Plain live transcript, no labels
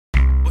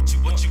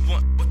what you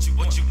want,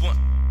 what you want.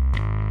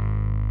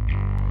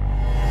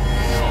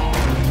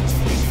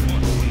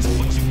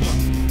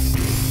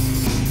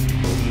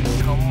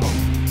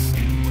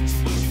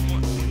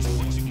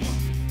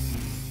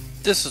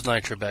 This is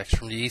NitroBex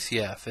from the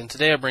ECF, and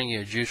today I bring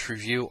you a juice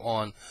review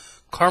on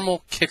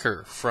Caramel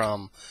Kicker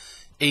from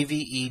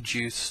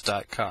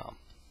avejuice.com.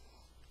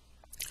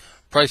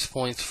 Price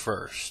points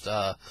first.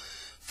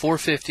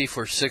 $4.50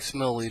 for 6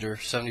 milliliter,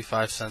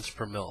 75 cents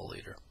per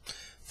milliliter.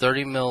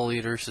 30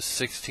 milliliters is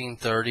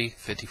 $16.30,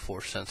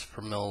 54 cents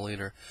per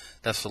milliliter.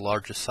 That's the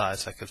largest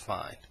size I could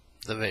find.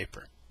 The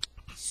vapor.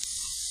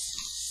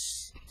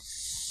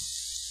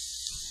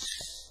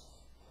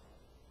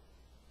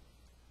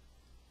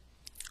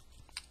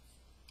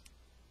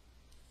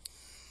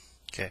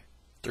 Okay,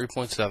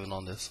 3.7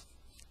 on this.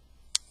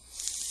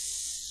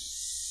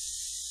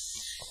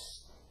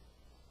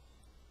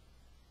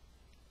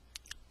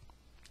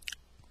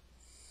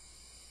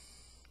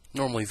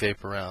 Normally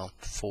vape around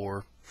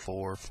 4,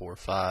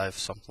 5,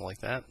 something like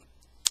that.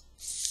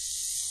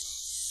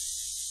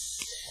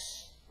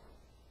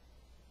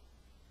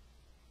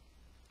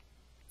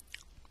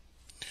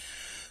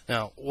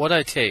 Now, what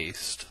I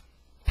taste,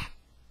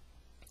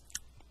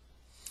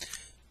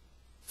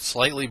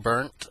 slightly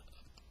burnt.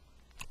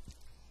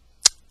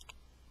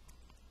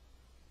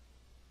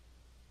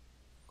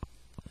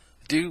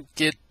 Do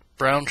get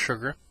brown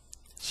sugar,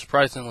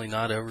 surprisingly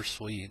not over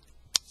sweet.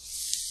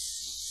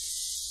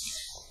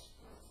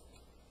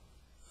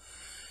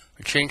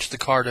 I changed the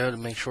cardo to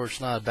make sure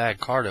it's not a bad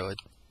cardo. It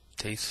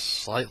tastes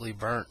slightly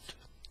burnt.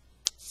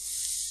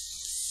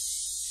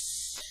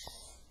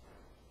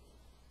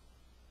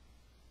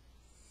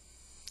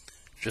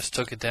 Just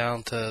took it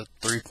down to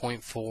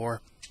 3.4.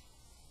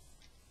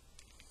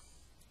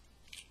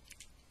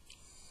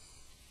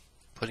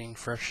 Putting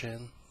fresh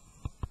in.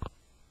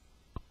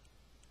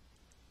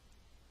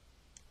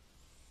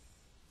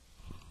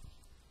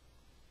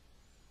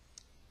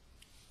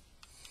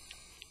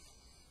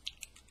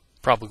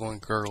 Probably going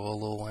to gurgle a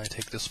little when I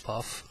take this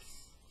puff.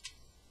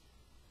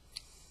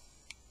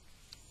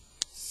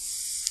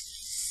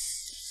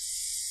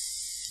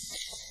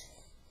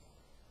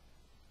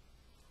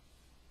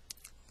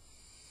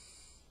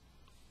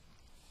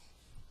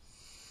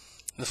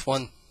 This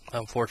one,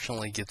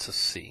 unfortunately, gets a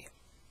C.